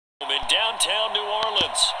Stadium in downtown New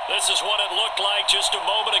Orleans. This is what it looked like just a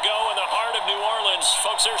moment ago in the heart of New Orleans.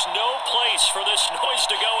 Folks, there's no place for this noise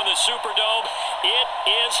to go in the Superdome. It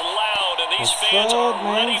is loud, and these fans are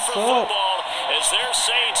ready for football as their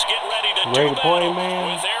Saints get ready to do battle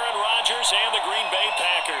with Aaron Rodgers and the Green Bay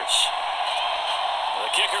Packers.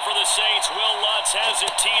 The kicker for the Saints, Will Lutz, has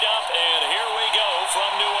it teed up, and here we go from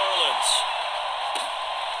New Orleans.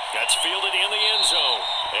 That's fielded in the end zone.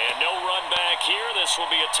 And no run back here. This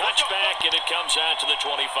will be a touchback, and it comes out to the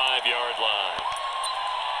 25-yard line.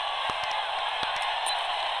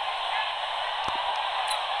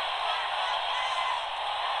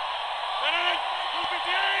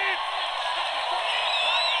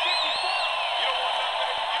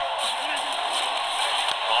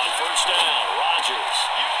 On first down, Rodgers.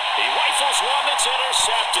 He rifles one that's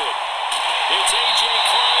intercepted. It's A.J.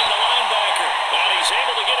 Klein, the linebacker, and he's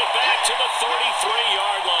able to get it back to the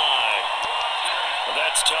 33-yard line. Well,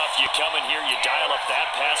 that's tough. You come in here, you dial up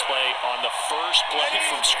that pass play on the first play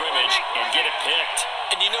from scrimmage and get it picked.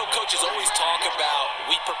 And you know coaches always talk about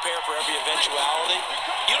we prepare for every eventuality.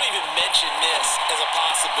 You don't even mention this as a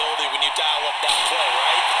possibility when you dial up that play,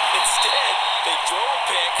 right? Instead, they throw a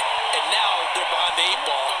pick, and now they're behind the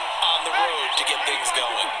 8 ball on the road to get things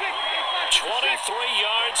going. 23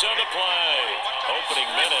 yards on the play. Opening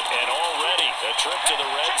minute, and already a trip to the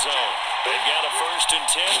red zone. They've got a 1st and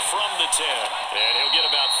 10 from the 10. And he'll get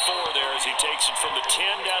about 4 there as he takes it from the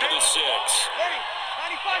 10 down to the 6.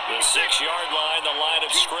 The 6-yard line, the line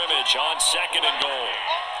of scrimmage on 2nd and goal.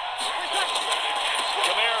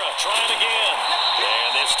 Kamara trying again.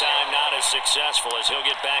 And this time not as successful as he'll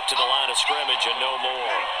get back to the line of scrimmage and no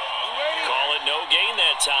more. Call it no gain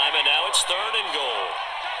that time, and now it's 3rd and goal.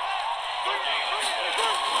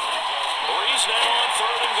 Breeze now on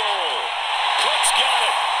 3rd and goal. Cook's got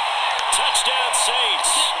it. Touchdown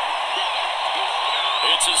Saints.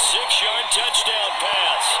 It's a 6-yard touchdown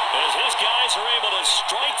pass as his guys are able to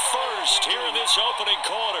strike first here in this opening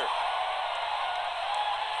quarter.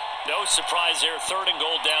 No surprise there, 3rd and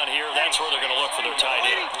goal down here. That's where they're going to look for their tight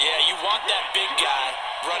end. Yeah, you want that big guy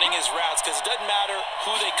running his routes because it doesn't matter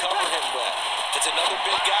who they cover him with. If it's another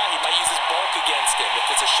big guy, he might use his bulk against him.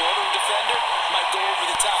 If it's a shorter defender, he might go over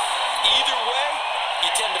the top. Either way, you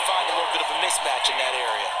tend to find a little bit of a mismatch in that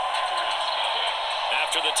area.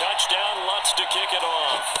 After the touchdown, Lutz to kick it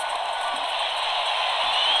off.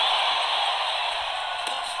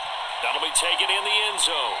 That'll be taken in the end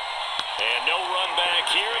zone. And no run back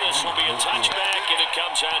here. This will be a touchback, and it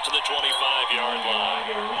comes out to the 25-yard line.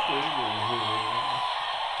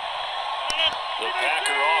 The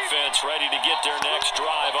Packer offense ready to get their next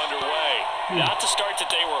drive underway. Not the start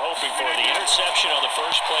that they were hoping for. The interception on the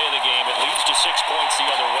first play of the game. It leads to 6 points the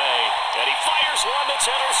other way. And he fires one that's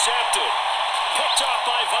intercepted. Picked off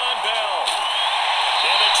by Von Bell.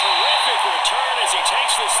 And a terrific return as he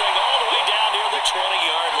takes this thing all the way down near the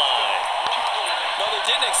 20-yard line. No, they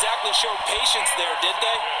didn't exactly show patience there, did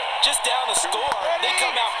they? Just down a score, they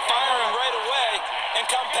come out firing right away and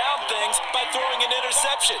compound things by throwing an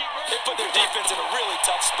interception. They put their defense in a really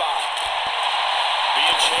tough spot.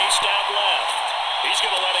 Being chased out left. He's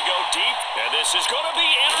going to let it go deep, and this is going to be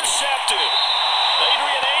intercepted.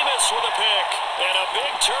 Adrian Amos with a pick, and a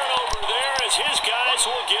big turnover there as his guys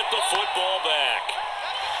will get the football back.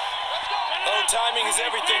 Oh, timing is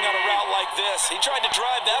everything on a route like this. He tried to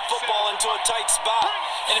drive that football into a tight spot.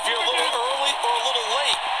 And if you're a little early or a little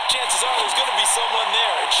late, chances are there's going to be someone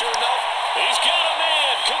there. And sure enough, he's got a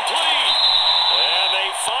man complete. And they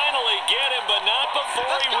finally get him, but not before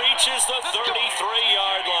he reaches the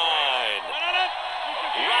 33-yard line.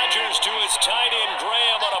 Rodgers to his tight end,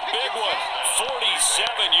 Graham, on a big one.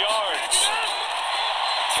 47 yards.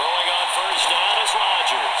 Throwing on first down is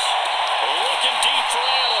Rodgers. Looking deep for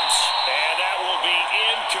Adams. And that will be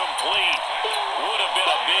incomplete. Would have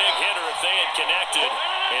been a big hitter if they had connected.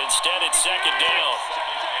 Instead, it's 2nd down.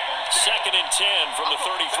 2nd and 10 from the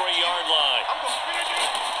 33-yard line.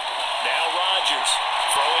 Now Rodgers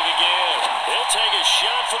throwing again. He'll take a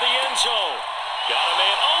shot for the end zone. Got a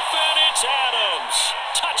man open. It's Adams.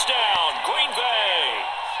 Touchdown, Green Bay.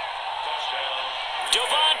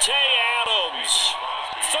 Devontae Adams.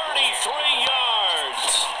 33 yards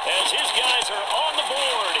as his guys are on the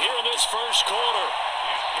board here in this first quarter.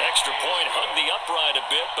 Extra point hugged the upright a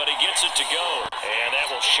bit, but he gets it to go. And that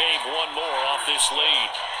will shave one more off this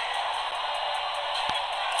lead.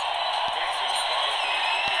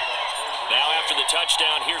 Now after the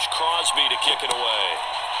touchdown, here's Crosby to kick it away.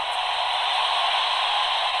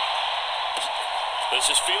 This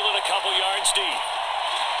is fielded a couple yards deep.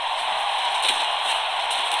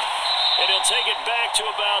 And he'll take it back to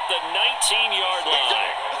about the 19-yard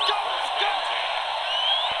line.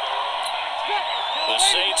 The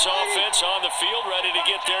Saints offense on the field, ready to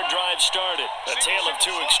get their drive started. A tale of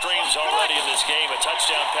two extremes already in this game. A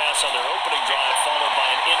touchdown pass on their opening drive, followed by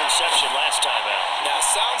an interception last time out. Now, it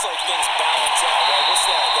sounds like things balance out, right? What's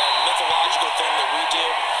that mythological thing that we do?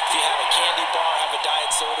 If you have a candy bar, have a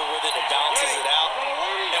diet soda with it, it balances it out.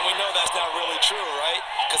 And we know that's not really true, right?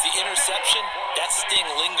 Because the interception, that sting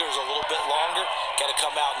lingers a little bit longer. Got to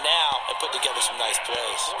come out now and put together some nice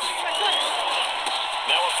plays.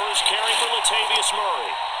 Now a first carry for Latavius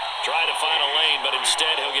Murray. Try to find a lane, but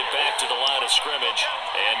instead he'll get back to the line of scrimmage.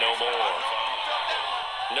 And no more.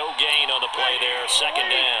 No gain on the play there. Second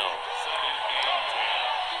down.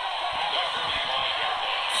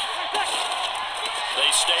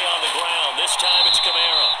 They stay on the ground. This time it's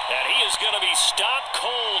Kamara. And he is going to be stopped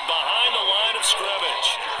cold behind the line of scrimmage.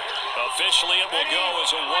 Officially it will go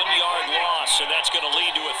as a 1-yard loss, and that's going to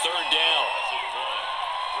lead to a third down.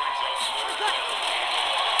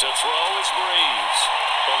 To throw is Breeze.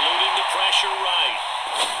 Eluding the pressure right.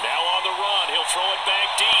 Now on the run. He'll throw it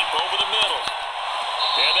back deep over the middle.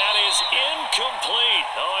 And that is incomplete.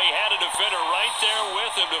 Oh, he had a defender right there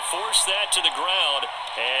with him to force that to the ground.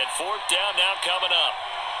 And fourth down now coming up.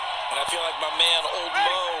 And I feel like my man, Old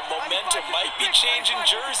Mo, momentum might be changing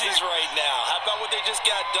jerseys right now. How about what they just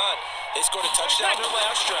got done? They scored a touchdown their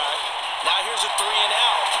last drive. Now here's a 3 and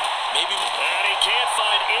out. Maybe. And he can't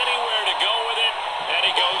find anywhere to go with it. And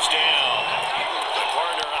he goes down. The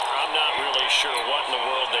partner, I'm not really sure what in the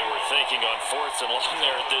world they were thinking on fourth and long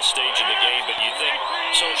there at this stage in the game, but you think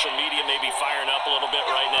social media may be firing up a little bit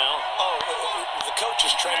right now? Oh, the coach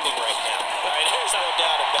is trending right now. Right? There's no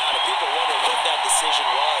doubt about it. People wonder what that decision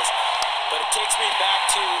was. But it takes me back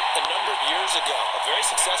to a number of years ago. A very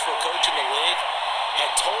successful coach in the league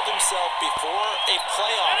had told himself before a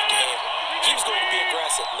playoff game he was going to be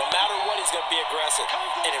aggressive. No matter what, he's going to be aggressive.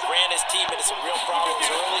 And it ran his team into some real problems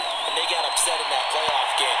early, and they got upset in that playoff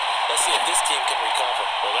game. Let's see if this team can recover.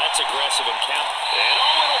 Well, that's aggressive and count. And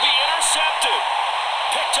it'll be intercepted.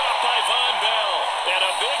 Picked off by Von Bell. And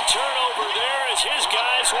a big turnover there as his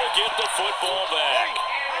guys will get the football back.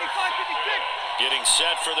 Getting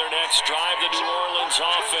set for their next drive, the New Orleans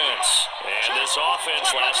offense. And this offense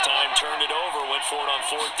last time turned it over, went for it on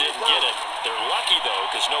fourth, didn't get it. They're lucky, though,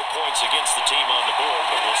 because no points against the team on the board,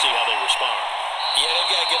 but we'll see how they respond. Yeah, they've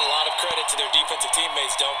got to get a lot of credit to their defensive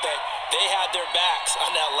teammates, don't they? They had their backs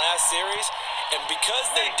on that last series, and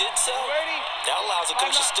because they did so, that allows the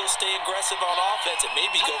coach to still stay aggressive on offense and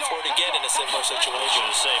maybe go for it again in a similar situation.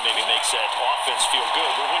 To say maybe makes that offense feel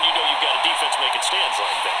good, but when you know you've got a defense making stands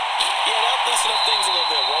like that. Yeah, that'll loosen up things a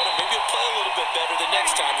little bit, won't it? Maybe you'll play a little bit better the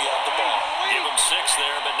next time you have the ball. Give him 6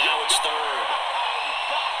 there, but now it's third.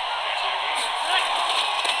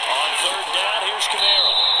 On third down, here's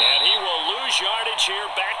Kamara. And he will lose yardage here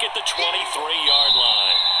back at the 23-yard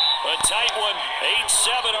line. A tight one,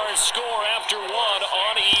 8-7 our score after one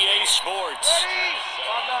on EA Sports.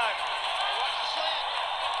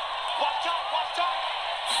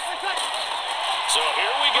 So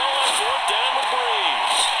here we go on fourth down with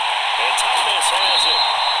Breeze. And Thomas has it.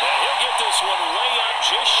 And he'll get this one way up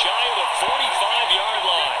just shy of the 45-yard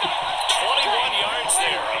line. 21 yards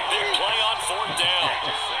there. A big play on fourth down.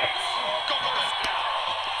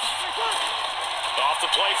 Off the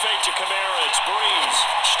play fake to Kamara. It's Breeze.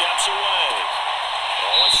 Steps away.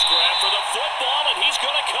 Oh, a scrap for the football, and he's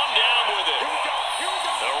going to come down with it.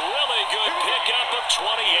 A really good pickup of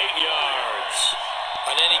 28 yards.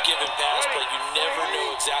 On any given pass play, you never know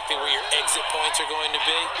exactly where your exit points are going to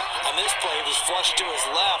be. On this play, it was flushed to his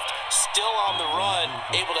left, still on the run,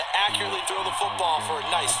 able to accurately throw the football for a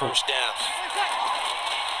nice first down.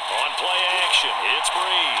 On play action, it's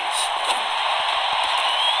Breeze.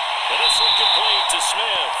 And this one complete to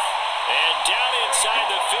Smith. And down inside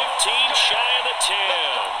the 15, shy of the 10.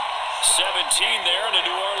 17 there, and a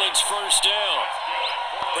New Orleans first down.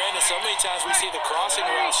 Brandon, so many times we see the crossing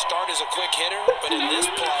route start as a quick hitter, but in this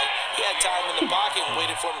play, he had time in the pocket and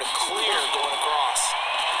waited for him to clear going across.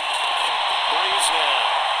 Breeze now.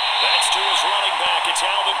 That's to his running back. It's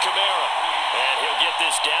Alvin Kamara. And he'll get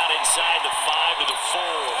this down inside the 5 to the 4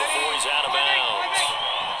 before he's out of bounds.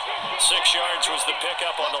 6 yards was the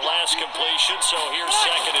pickup on the last completion, so here's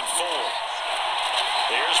second and 4.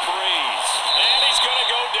 Here's Breeze. And he's going to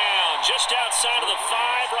go down just outside of the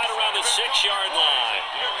 5, right around the 6-yard line.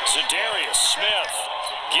 Zadarius Smith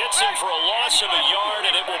gets him for a loss of a yard,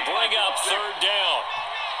 and it will bring up third down.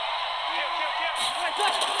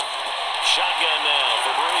 Shotgun now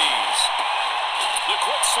for Breeze. The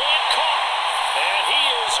quick slant caught, and he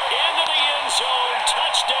is into the end zone.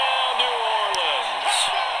 Touchdown, New Orleans.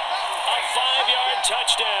 A 5-yard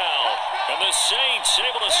touchdown. And the Saints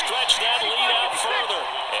able to stretch that lead out further.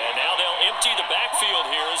 And now they'll empty the backfield.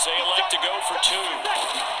 as they elect to go for two.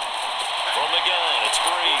 From the gun, it's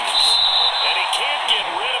Breeze. And he can't get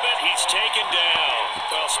rid of it. He's taken down.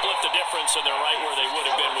 Well, split the difference, and they're right where they would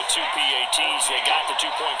have been with two PATs. They got the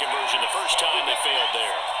two-point conversion the first time. They failed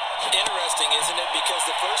there. Interesting, isn't it? Because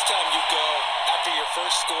the first time you go after your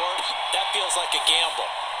first score, that feels like a gamble.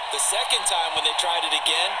 The second time when they tried it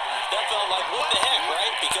again, that felt like, what the heck,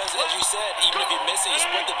 right? Because, as you said, even if you miss it, you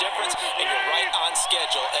split the difference, and you're right on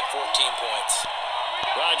schedule at 14 points.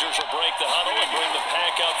 Rodgers will break the huddle and bring the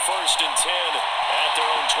pack up 1st and 10 at their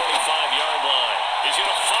own 25-yard line. He's going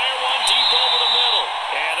to fire one deep over the middle,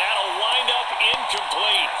 and that'll wind up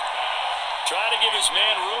incomplete. Try to give his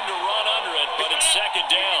man room to run under it, but it's 2nd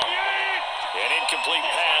down. An incomplete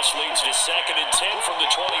pass leads to 2nd and 10 from the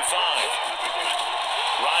 25.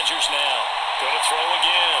 Rodgers now going to throw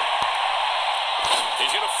again.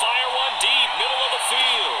 He's going to fire one deep, middle of the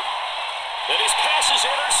field. And his pass is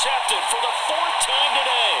intercepted for the 4th time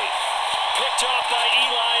today. Picked off by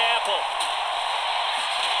Eli Apple.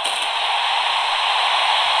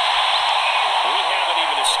 We haven't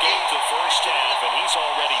even escaped the first half, and he's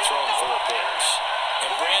already thrown 4 picks.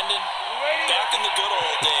 And Brandon, back in the good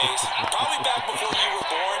old days, probably back before you were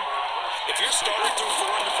born, if your starter threw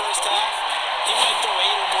 4 in the first half, he might throw 8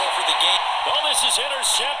 or more for the game. Oh, this is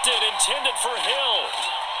intercepted, intended for Hill.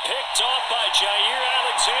 Picked off by Jair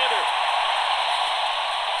Alexander.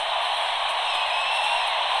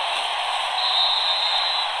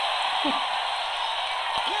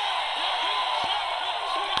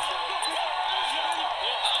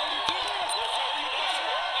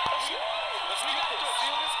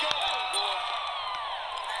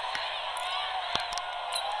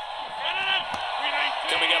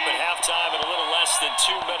 Coming up at halftime in a little less than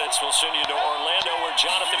 2 minutes, we'll send you to Orlando where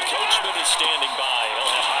Jonathan Coachman is standing by.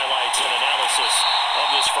 He'll have highlights and analysis of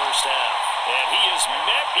this first half. And he is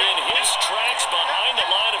met in his tracks behind the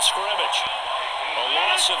line of scrimmage. A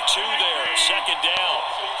loss of 2 there, 2nd down.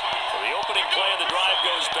 So the opening play of the drive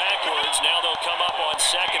goes backwards. Now they'll come up on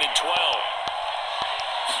 2nd and 12.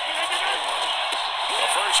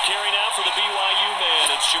 The first carry now for the BYU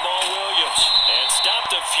man. It's Jamal Williams. And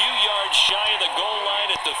stopped a few yards shy of the goal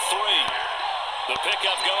line at the 3. The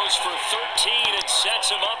pickup goes for 13. It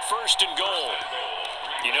sets him up 1st and goal.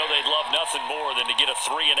 You know they'd love nothing more than to get a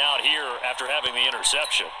 3 and out here after having the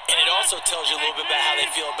interception. And it also tells you a little bit about how they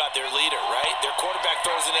feel about their leader, right? Their quarterback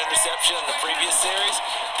throws an interception in the previous series.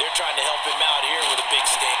 They're trying to help him out here with a big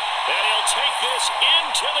stand. And he'll take this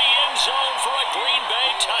into the end zone for a Green Bay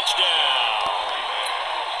touchdown.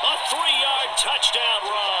 A 3-yard touchdown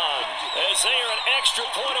run as they are an extra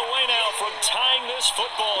point away now from tying this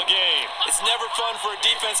football game. It's never fun for a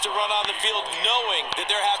defense to run on the field knowing that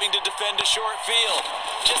they're having to defend a short field.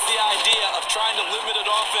 Just the idea of trying to limit an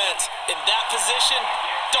offense in that position,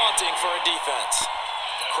 daunting for a defense.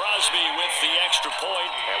 Crosby with the extra point,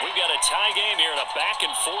 and we've got a tie game here in a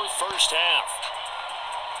back-and-forth first half.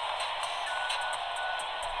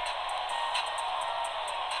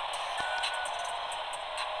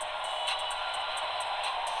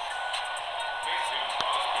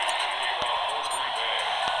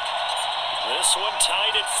 This one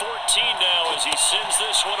tied at 14 now as he sends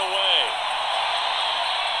this one away.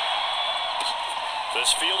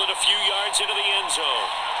 This fielded a few yards into the end zone.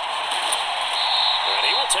 And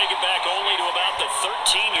he will take it back only to about the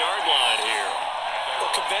 13-yard line here.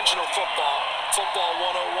 Well, conventional football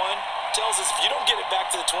 101, tells us if you don't get it back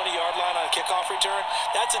to the 20-yard line on a kickoff return,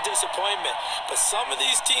 that's a disappointment. But some of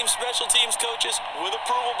these special teams coaches, with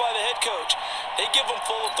approval by the head coach, they give them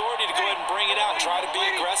full authority to go ahead and bring it out and try to be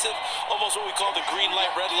aggressive. Almost what we call the green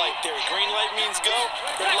light, red light theory. Green light means go,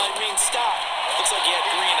 red light means stop. Looks like he had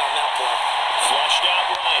green on that play. Flushed out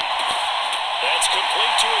right. That's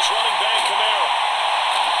complete to his running back, Camaro.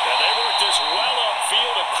 And they work this well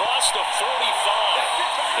upfield across the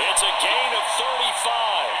 45. It's a gain of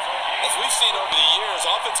 35. As we've seen over the years,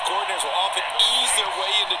 offense coordinators will often ease their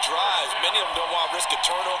way into drives. Many of them don't want to risk a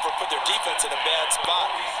turnover or put their defense in a bad spot,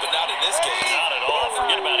 but not in this case. Not at all.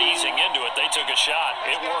 Forget about easing into it. They took a shot.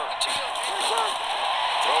 It worked.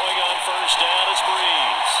 Throwing on first down is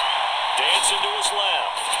Breeze. Dancing to his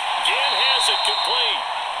left. Again has it complete.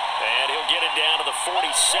 And he'll get it down to the 47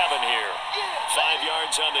 here. 5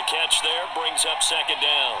 yards on the catch there. Brings up second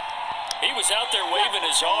down. He was out there waving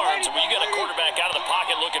his arms, and when you got a quarterback out of the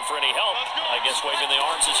pocket looking for any help, I guess waving the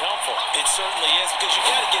arms is helpful. It certainly is, because you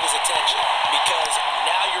got to get his attention, because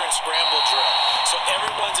now you're in scramble drill. So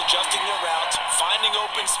everyone's adjusting their routes, finding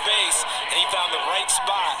open space, and he found the right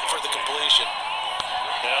spot for the completion.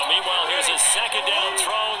 Now, meanwhile, here's a second down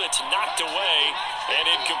throw that's knocked away and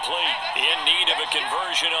incomplete. In need of a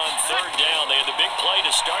conversion on third down. They had the big play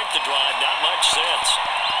to start the drive, not much since.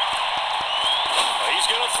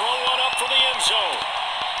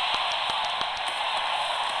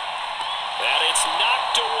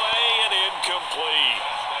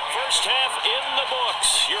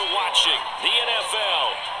 watching the NFL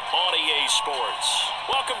on EA Sports.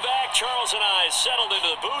 Welcome back. Charles and I settled into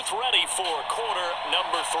the booth, ready for quarter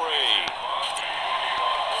number 3.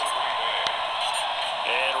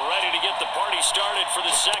 And ready to get the party started for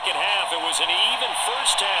the second half. It was an even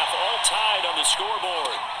first half, all tied on the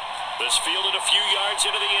scoreboard. This fielded a few yards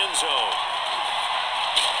into the end zone.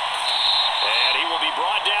 And he will be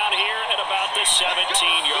brought down here at about the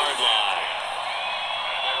 17-yard line.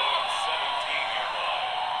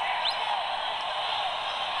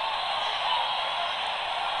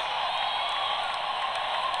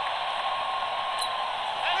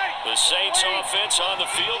 The Saints offense on the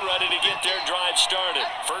field, ready to get their drive started.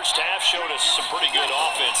 First half showed us some pretty good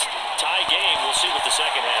offense. Tie game, we'll see what the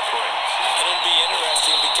second half brings. And it'll be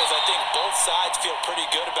interesting because I think both sides feel pretty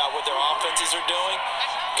good about what their offenses are doing.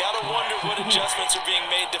 Gotta wonder what adjustments are being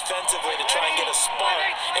made defensively to try and get a spark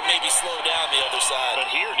and maybe slow down the other side. But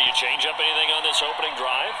here, do you change up anything on this opening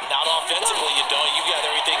drive? Not offensively, you don't. You got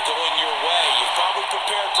everything going your way. You're probably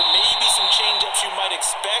prepared for maybe some change-ups you might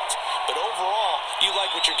expect, but overall, you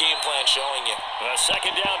like what your game plan's showing you. A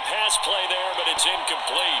second down pass play there, but it's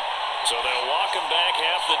incomplete. So they'll walk him back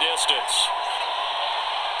half the distance.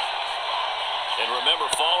 And remember,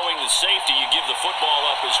 following the safety, you give the football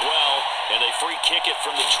up as well, and they free kick it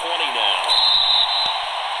from the 20 now.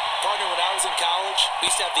 Partner, when I was in college, we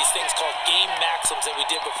used to have these things called game maxims that we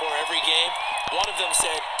did before every game. One of them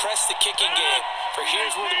said, press the kicking game. For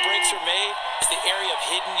here's where the breaks are made, is the area of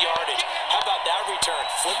hidden yardage. How about that return?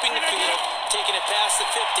 Flipping the field, taking it past the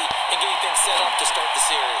 50, and getting things set up to start the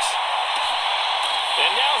series.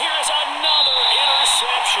 And now here is another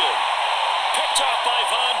interception. Picked off by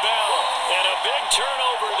Von Bell. And a big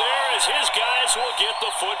turnover there as his guys will get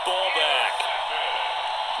the football back.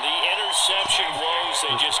 The interception woes,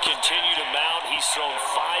 they just continue to mount. He's thrown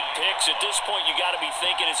 5 picks. At this point, you got to be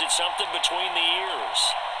thinking, is it something between the ears?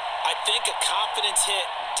 I think a confidence hit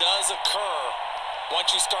does occur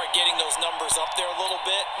once you start getting those numbers up there a little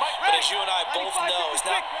bit. But as you and I both know, it's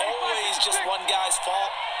not always just one guy's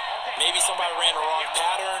fault. Maybe somebody ran a wrong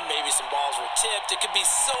pattern. Maybe some balls were tipped. It could be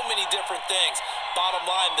so many different things. Bottom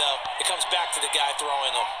line, though, it comes back to the guy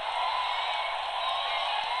throwing them.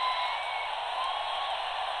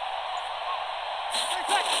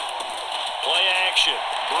 Play action.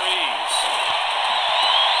 Breeze.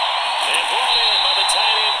 And brought in by the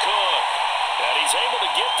tight end Cook. And he's able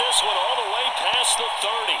to get this one all the way past the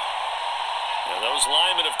 30. And those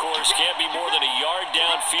linemen, of course, can't be more than a yard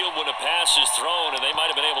downfield when a pass is thrown, and they might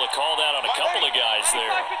have been able to call that on a couple of guys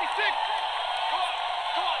there.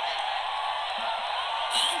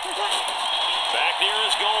 Back near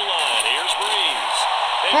his goal line. Here's Breeze.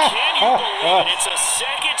 And can you believe it? It's a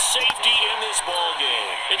second safety in this ball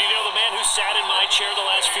game. And you know, the man who sat in my chair the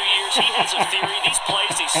last few years, he has a theory. These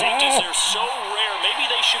plays, these safeties, they're so rare. Maybe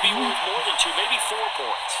they should be worth more than 2, maybe 4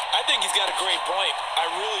 points. I think he's got a great point. I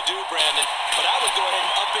really do, Brandon. But I would go ahead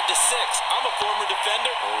and up it to 6. I'm a former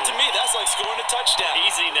defender. To me, that's like scoring a touchdown.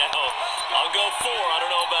 Easy now. I'll go 4. I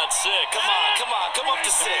don't know about 6. Come on. Come up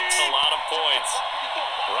to 6. A lot of points.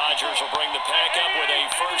 Rodgers will bring the pack up with a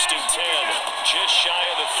 1st and 10, just shy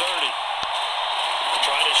of the 30.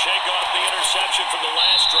 Trying to shake off the interception from the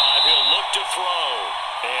last drive. He'll look to throw.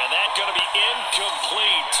 And that's going to be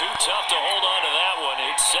incomplete. Too tough to hold on to that one.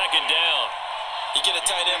 It's 2nd down. You get a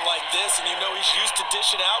tight end like this, and you know he's used to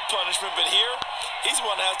dishing out punishment, but here, he's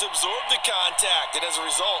one that has to absorb the contact, and as a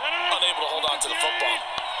result, unable to hold on to the football.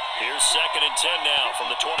 Here's 2nd and 10 now from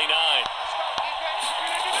the 29.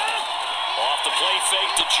 Off the play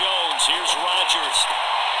fake to Jones. Here's Rodgers.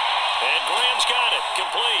 And Graham's got it.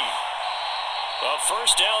 Complete. A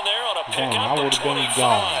 1st down there on a pickup to 25.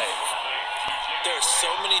 There's so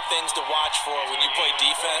many things to watch for when you play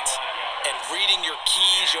defense. And reading your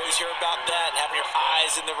keys, you always hear about that, and having your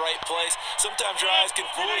eyes in the right place. Sometimes your eyes can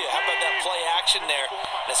fool you. How about that play action there?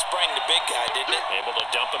 That sprang the big guy, didn't it? Able to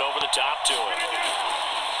dump it over the top to him.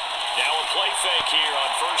 Now a play fake here on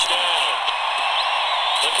 1st down.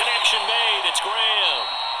 The connection made. It's Graham.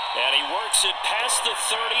 And he works it past the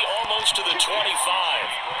 30, almost to the 25.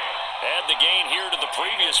 Add the gain here to the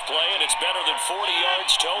previous play, and it's better than 40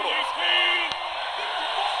 yards total.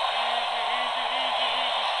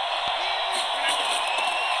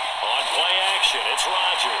 On play action, it's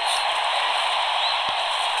Rodgers.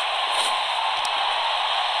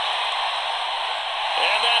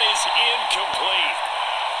 And that is incomplete.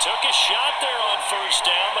 Took a shot there on 1st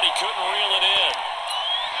down, but he couldn't reel it in.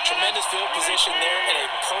 Tremendous field position there and a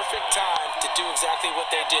perfect time to do exactly what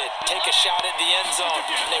they did. Take a shot at the end zone.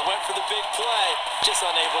 They went for the big play, just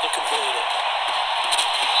unable to complete it.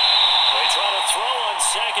 They try to throw on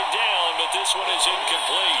 2nd down, but this one is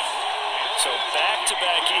incomplete. So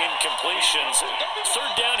back-to-back incompletions.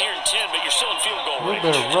 Third down here in 10, but you're still in field goal range.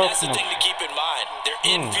 And that's the thing to keep in mind. They're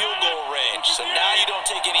in field goal range. So now you don't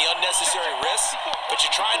take any unnecessary risks, but you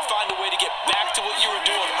try and find a way to get back to what you were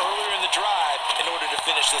doing earlier in the drive in order to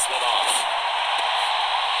finish this one off.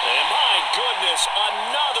 And my goodness,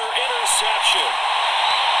 another interception.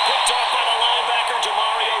 Picked off by the linebacker,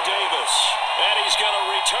 Demario Davis. And he's going to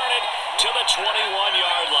return it to the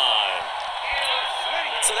 21-yard line.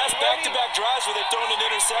 So that's back-to-back drives where they've thrown an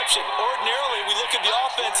interception. Ordinarily, we look at the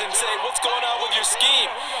offense and say, what's going on with your scheme?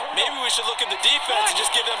 Maybe we should look at the defense and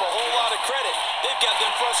just give them a whole lot of credit. They've got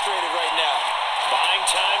them frustrated right now. Buying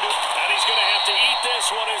time, and he's going to have to eat this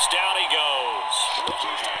one as down he goes.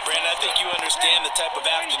 Brandon, I think you understand the type of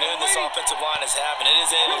afternoon this offensive line is having. It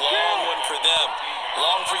is a long one for them.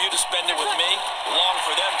 Long for you to spend it with me. Long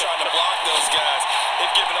for them trying to block those guys.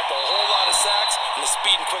 They've given up a whole lot of sacks, and the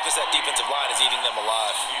speed and quickness of that defensive line is eating them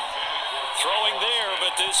alive. Throwing there,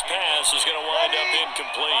 but this pass is going to wind up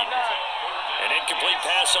incomplete. An incomplete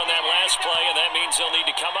pass on that last play, and that means they'll need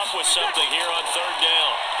to come up with something here on third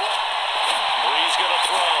down. Breeze going to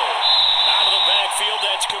throw. Out of the backfield,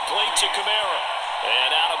 that's complete to Kamara.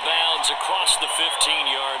 And out of bounds across the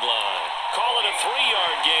 15-yard line. Call it a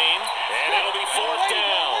 3-yard gain, and it'll be fourth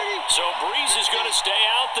down. So Breeze is going to stay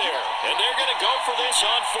out there, and they're going to go for this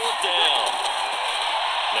on fourth down.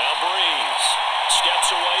 Now Breeze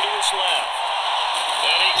steps away to his left.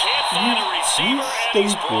 And he can't find a receiver, and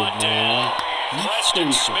he's brought down.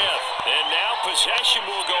 Preston Smith. And now possession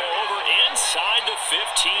will go over inside the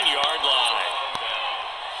 15-yard line.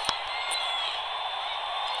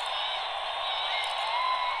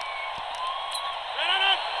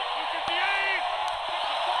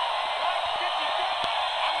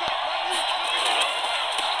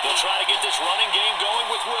 They'll try to get this running game going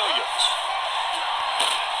with Williams.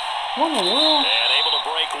 And able to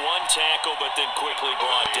break one tackle, but then quickly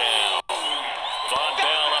brought down. Von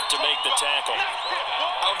Bell up to make the tackle.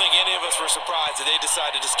 I don't think any of us were surprised that they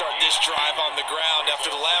decided to start this drive on the ground after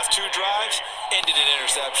the last two drives ended in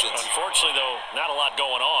interceptions. Unfortunately, though, not a lot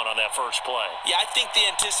going on that first play. Yeah, I think the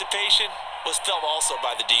anticipation was felt also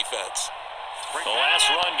by the defense. The last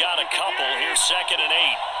run got a couple. Here's 2nd and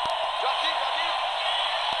 8.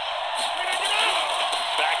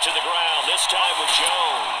 Back to the ground, this time with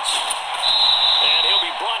Jones. And he'll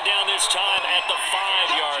be brought down this time at the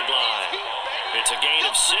 5-yard line. It's a gain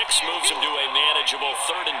of 6, moves him to a manageable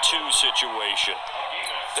 3rd and 2 situation.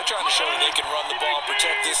 They're trying to show that they can run the ball and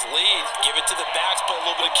protect this lead. Give it to the backs, play a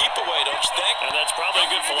little bit of keep away, don't you think? And that's probably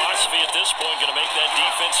a good philosophy at this point, going to make that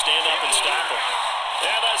defense stand up and stop him.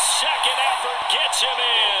 And a second effort gets him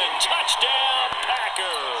in. Touchdown,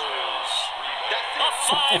 Packers. A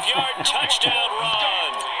 5-yard touchdown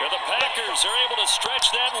run. Where the Packers are able to stretch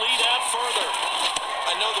that lead out further.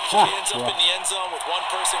 I know the play ends up in the end zone with one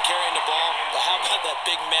person carrying the ball, but how about that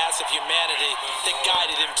big mass of humanity that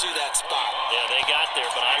guided him to that spot? Yeah, they got there,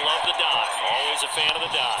 but I love the dive. Always a fan of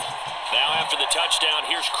the dive. Now after the touchdown,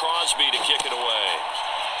 here's Crosby to kick it away.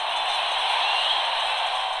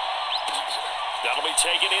 That'll be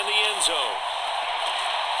taken in the end zone.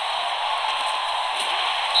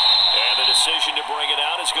 And the decision to bring it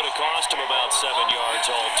out is going to cost him about 7 yards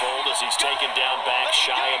all told as he's taken down back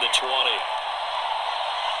shy of the 20.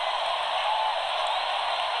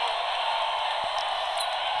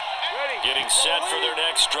 Getting set for their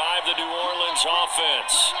next drive, the New Orleans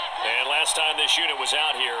offense. And last time this unit was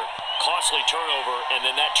out here, costly turnover, and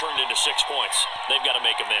then that turned into 6 points. They've got to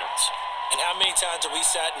make amends. And how many times have we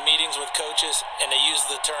sat in meetings with coaches and they use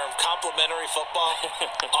the term complementary football?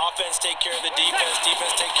 Offense take care of the defense,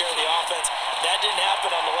 defense take care of the offense. That didn't happen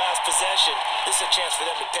on the last possession. This is a chance for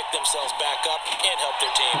them to pick themselves back up and help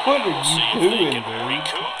their team. What are you doing, dude?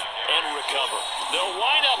 Recoup and recover. They'll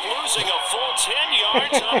wind up losing a full 10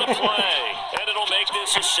 yards on the play. And it'll make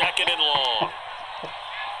this a 2nd and long.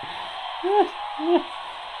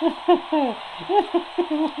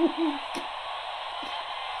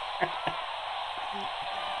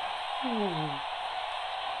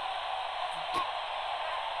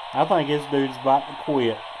 I think this dude's about to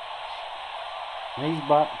quit. He's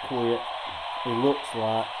about to quit. It looks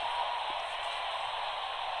like.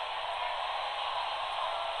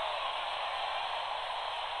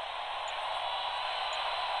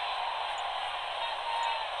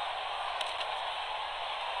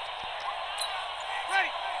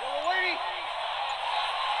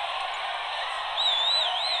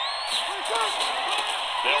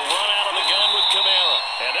 They'll run out of the gun with Kamara,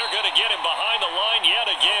 and they're going to get him behind the line yet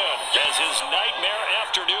again as his nightmare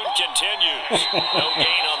afternoon continues. No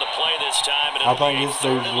gain on the play this time, and I think this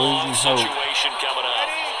dude's losing hope. Situation coming up.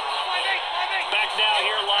 Back now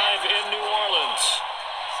here live in New Orleans.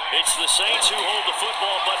 It's the Saints who hold the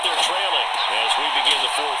football, but they're trailing as we begin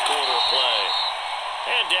the fourth quarter of play.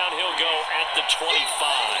 And down he'll go at the 25.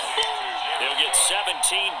 They'll get 17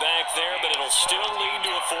 back there, but it'll still lead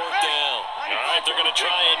to a fourth down. All right, they're going to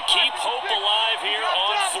try and keep hope alive here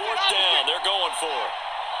on fourth down. They're going for it.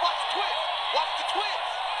 Watch the twist.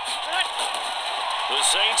 The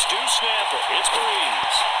Saints do snap it. It's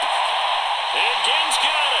Breeze. And Ginn's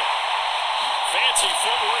got it. Fancy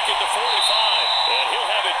footwork at the 45. And he'll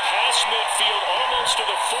have it past midfield almost to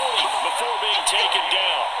the 40 before being taken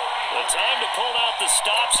down. The time to pull out the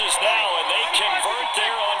stops is now, and they convert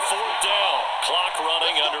there on fourth down. Clock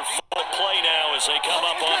running under full play now as they come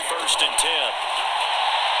up on 1st and 10.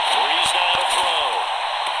 Breeze now to throw.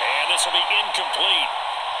 And this will be incomplete.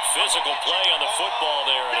 Physical play on the football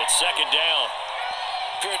there, and it's 2nd down.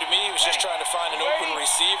 Appeared to me he was just trying to find an open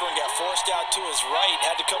receiver and got forced out to his right.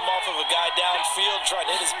 Had to come off of a guy downfield, trying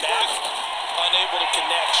to hit his back. Unable to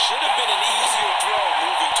connect. Should have been an easier throw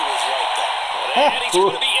moving to his right there. And he's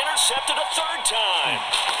going to be intercepted a 3rd time.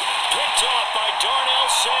 Picked off by Darnell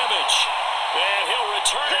Savage. And he'll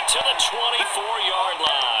return it to the 24-yard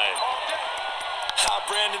line.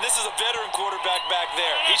 Brandon, this is a veteran quarterback back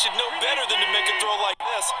there. He should know better than to make a throw like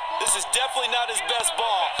this. This is definitely not his best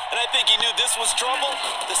ball, and I think he knew this was trouble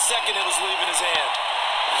the second it was leaving his hand.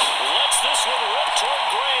 Lets this one rip toward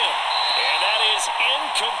Graham, and that is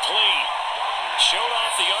incomplete. Showed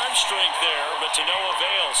off the arm strength there, but to no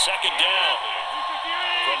avail. 2nd down.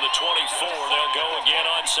 From the 24, they'll go again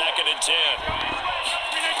on 2nd and 10.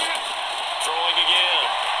 Throwing again.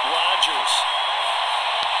 Rodgers.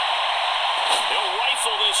 He'll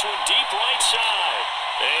rifle this one deep right side.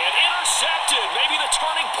 And intercepted. Maybe the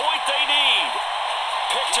turning point they need.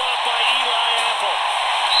 Picked off by Eli Apple.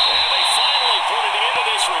 And they finally put it into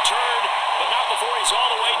this return, but not before he's all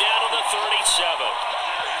the way down to the 37.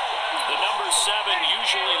 The number 7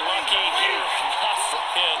 usually lucky here. Not for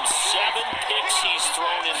him. 7 picks he's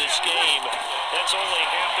thrown in this game. That's only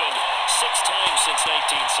happened 6 times since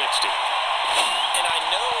 1960. And I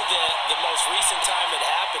know that the most recent time it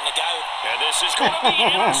happened, the guy... And this is going to be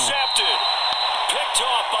intercepted. Picked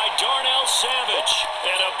off by Darnell Savage.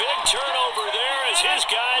 And a big turnover there as his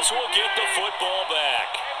guys will get the football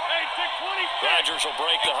back. Rodgers will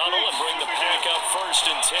break the huddle and bring the pack up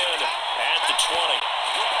 1st and 10 at the 20.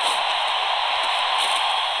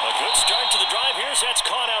 A good start to the drive here as that's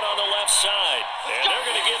caught out on the left side. And they're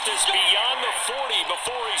going to get this beyond the 40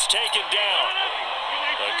 before he's taken down.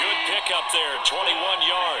 A good pickup there, 21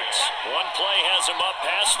 yards. One play has him up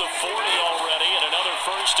past the 40 already, and another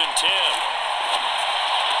 1st and 10.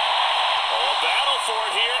 Oh, a battle for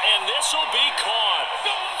it here, and this will be caught.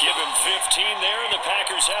 Give him 15 there, and the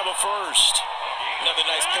Packers have a first. Another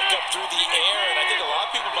nice pickup through the air, and I think a lot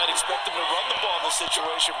of people might expect them to run the ball in this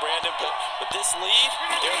situation, Brandon, but with this lead,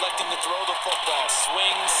 they're electing to throw the football.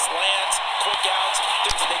 Swings, slants, quick outs,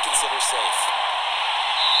 things that they consider safe.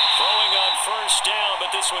 Throwing on 1st down,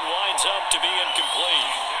 but this one winds up to be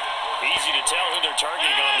incomplete. Easy to tell who they're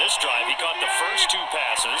targeting on this drive. He caught the first 2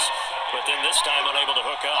 passes, but then this time unable to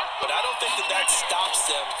hook up. But I don't think that stops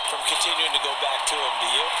them from continuing to go back to him, do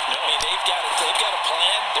you? No. I mean, they've got a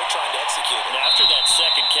plan. They're trying to execute it. And after that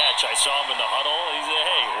second catch, I saw him in the huddle. He said,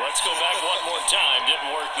 hey, let's go back one more time.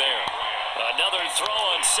 Didn't work there. Another throw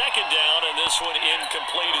on 2nd down, and this one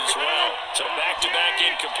incomplete as well. So back-to-back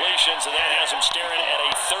incompletions, and that has him staring at a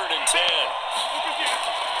 3rd and 10.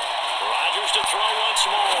 Rodgers to throw once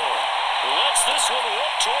more. Lets this one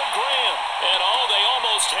rip toward Graham. And they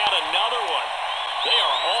almost had another one. They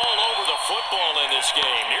are all over the football in this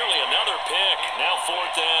game. Nearly another pick. Now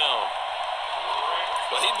 4th down.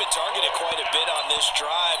 Well, he'd been targeted quite a bit on this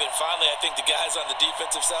drive, and finally I think the guys on the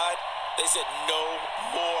defensive side, they said no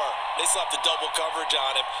more. They slapped the double coverage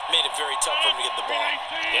on him, made it very tough for him to get the ball.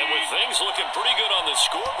 And with things looking pretty good on the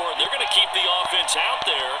scoreboard, they're going to keep the offense out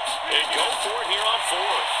there and go for it here on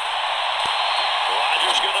 4th.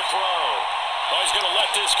 Rodgers going to throw. He's going to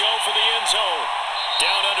let this go for the end zone.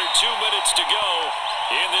 Down under 2 minutes to go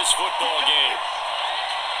in this football game.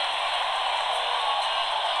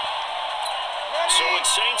 So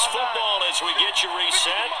it's Saints football as we get you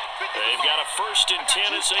reset. They've got a 1st and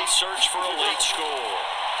 10 as they search for a late score.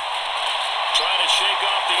 Trying to shake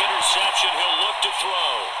off the interception. He'll look to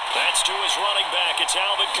throw. That's to his running back. It's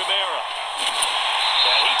Alvin Kamara.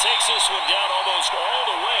 And he takes this one down almost all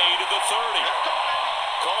the way to the 30.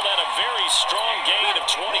 Call that a very strong gain of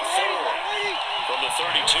 24. From the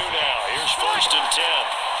 32 now. Here's 1st and 10.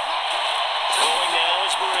 Throwing now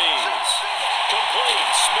is Breeze. Complete.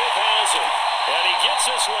 Smith has it. And he gets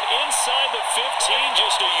this one inside the 15,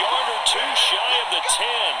 just a yard or 2 shy of the 10.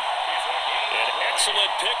 An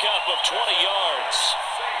excellent pickup of 20 yards.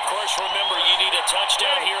 course, remember, you need a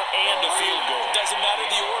touchdown here and a field goal. Doesn't matter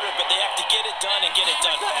the order, but they have to get it done and get it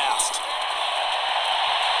done fast.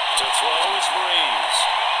 To throw is Breeze.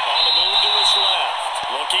 On the move to his left.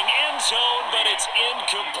 Looking end zone, but it's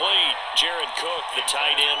incomplete. Jared Cook, the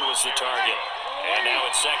tight end, was the target. And now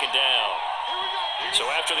it's second down. So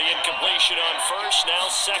after the incompletion on first,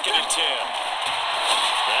 now second and 10.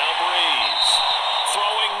 Now Breeze.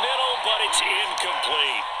 Throwing middle, but it's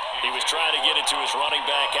incomplete. He was trying to get it to his running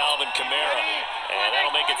back, Alvin Kamara. And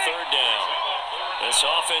that'll make it third down. This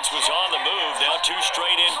offense was on the move. Now two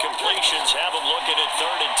straight incompletions have them looking at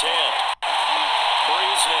third and 10.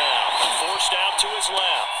 Breeze now, forced out to his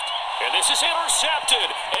left. And this is intercepted,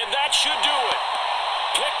 and that should do it.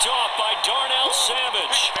 Picked off by Darnell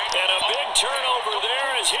Savage. And a big turnover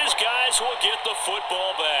there as his guys will get the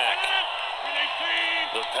football back.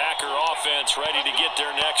 The Packer offense ready to get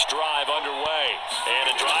their next drive underway.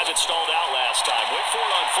 And a drive that stalled out last time. Went for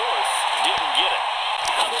it on fourth, didn't get it.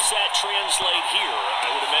 How does that translate here,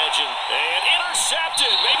 I would imagine? And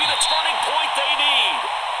intercepted, maybe the turning point they need.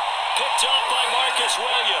 Picked up by Marcus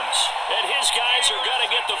Williams. And his guys are going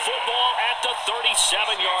to get the football at the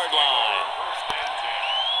 37-yard line.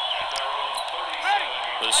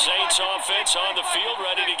 The Saints offense on the field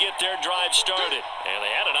ready to get their drive started. And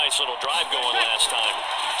they had a nice little drive going last time.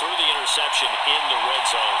 Threw the interception in the red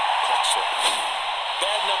zone. Costly.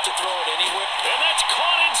 Bad enough to throw it anywhere. And that's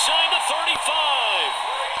caught inside the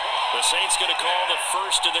 35. The Saints going to call the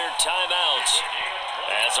first of their timeouts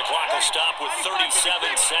as the clock will stop with 37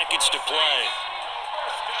 seconds to play.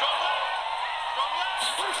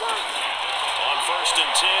 On first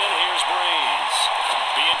and 10, here's Breeze.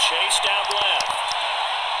 Being chased out left.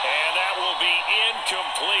 And that will be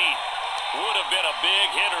incomplete. Would have been a big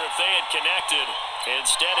hitter if they had connected.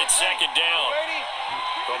 Instead, it's second down.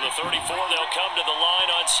 From the 34, they'll come to the line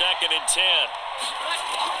on second and 10.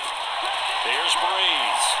 Here's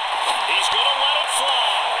Breeze. He's going to let it fly.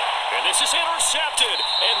 And this is intercepted,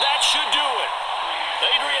 and that should do it.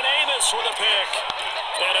 Adrian Amos with a pick.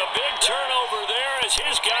 And a big turnover there as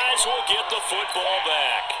his guys will get the football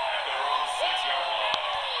back.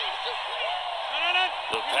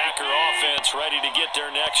 The Packer offense ready to get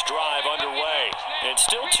their next drive underway. And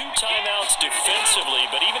still two timeouts defensively,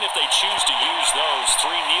 but even if they choose to use those,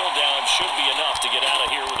 three kneel downs should be enough to get out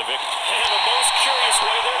of here with a victory. And the most curious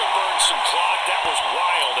way there to burn some clock, that was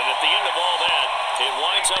wild. And at the end of all that, it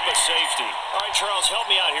winds up a safety. All right, Charles,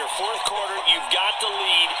 help me out here. Fourth quarter, you've got the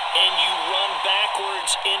lead, and you run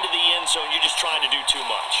backwards into the end zone. You're just trying to do too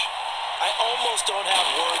much. I almost don't have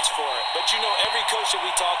words for it. But you know, every coach that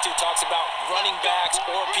we talk to talks about running backs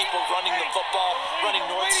or people running the football, running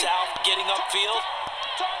north-south, getting upfield.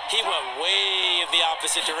 He went way in the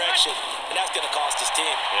opposite direction, and that's going to cost his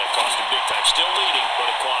team. Yeah, it cost him big time. Still leading, but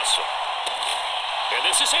it costs him. And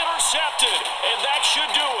this is intercepted, and that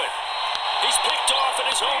should do it. He's picked off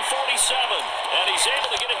at his own 47, and he's able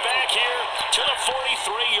to get it back here to the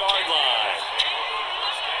 43-yard line.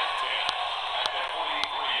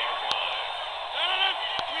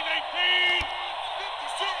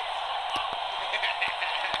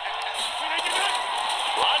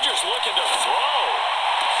 Rodgers looking to throw.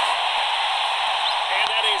 And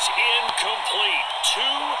that is incomplete. 2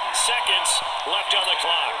 seconds left on the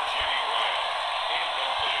clock.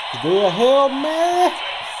 Do a Hail Mary.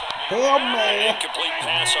 Hail Mary. An incomplete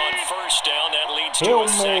pass on first down. That leads to Hail a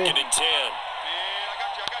second Mary. and 10.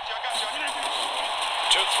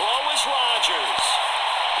 To throw is Rodgers.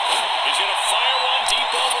 He's going to fire one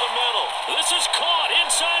deep over the middle. This is caught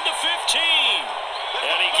inside the 15.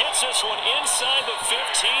 And he gets this one inside the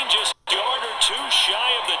 15, just a yard or two shy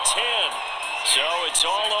of the 10. So it's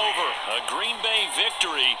all over. A Green Bay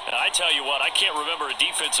victory. And I tell you what, I can't remember a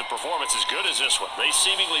defensive performance as good as this one. They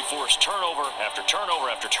seemingly forced turnover after turnover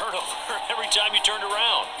after turnover every time you turned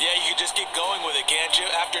around. Yeah, you can just keep going with it, can't you?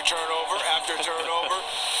 After turnover, after turnover.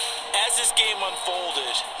 As this game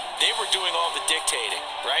unfolded, they were doing all the dictating,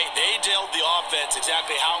 right? They told the offense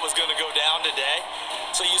exactly how it was going to go down today.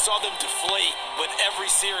 So you saw them deflate with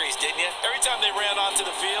every series, didn't you? Every time they ran onto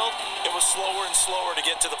the field, it was slower and slower to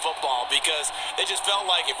get to the football because they just felt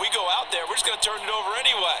like if we go out there, we're just going to turn it over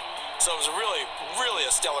anyway. So it was really, really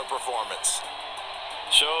a stellar performance.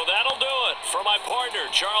 So that'll do it for my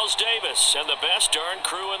partner, Charles Davis, and the best darn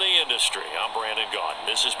crew in the industry. I'm Brandon Gaudin.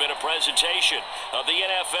 This has been a presentation of the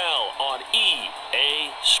NFL on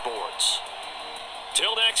EA Sports.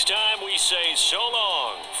 Till next time, we say so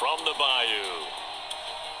long from the Bayou.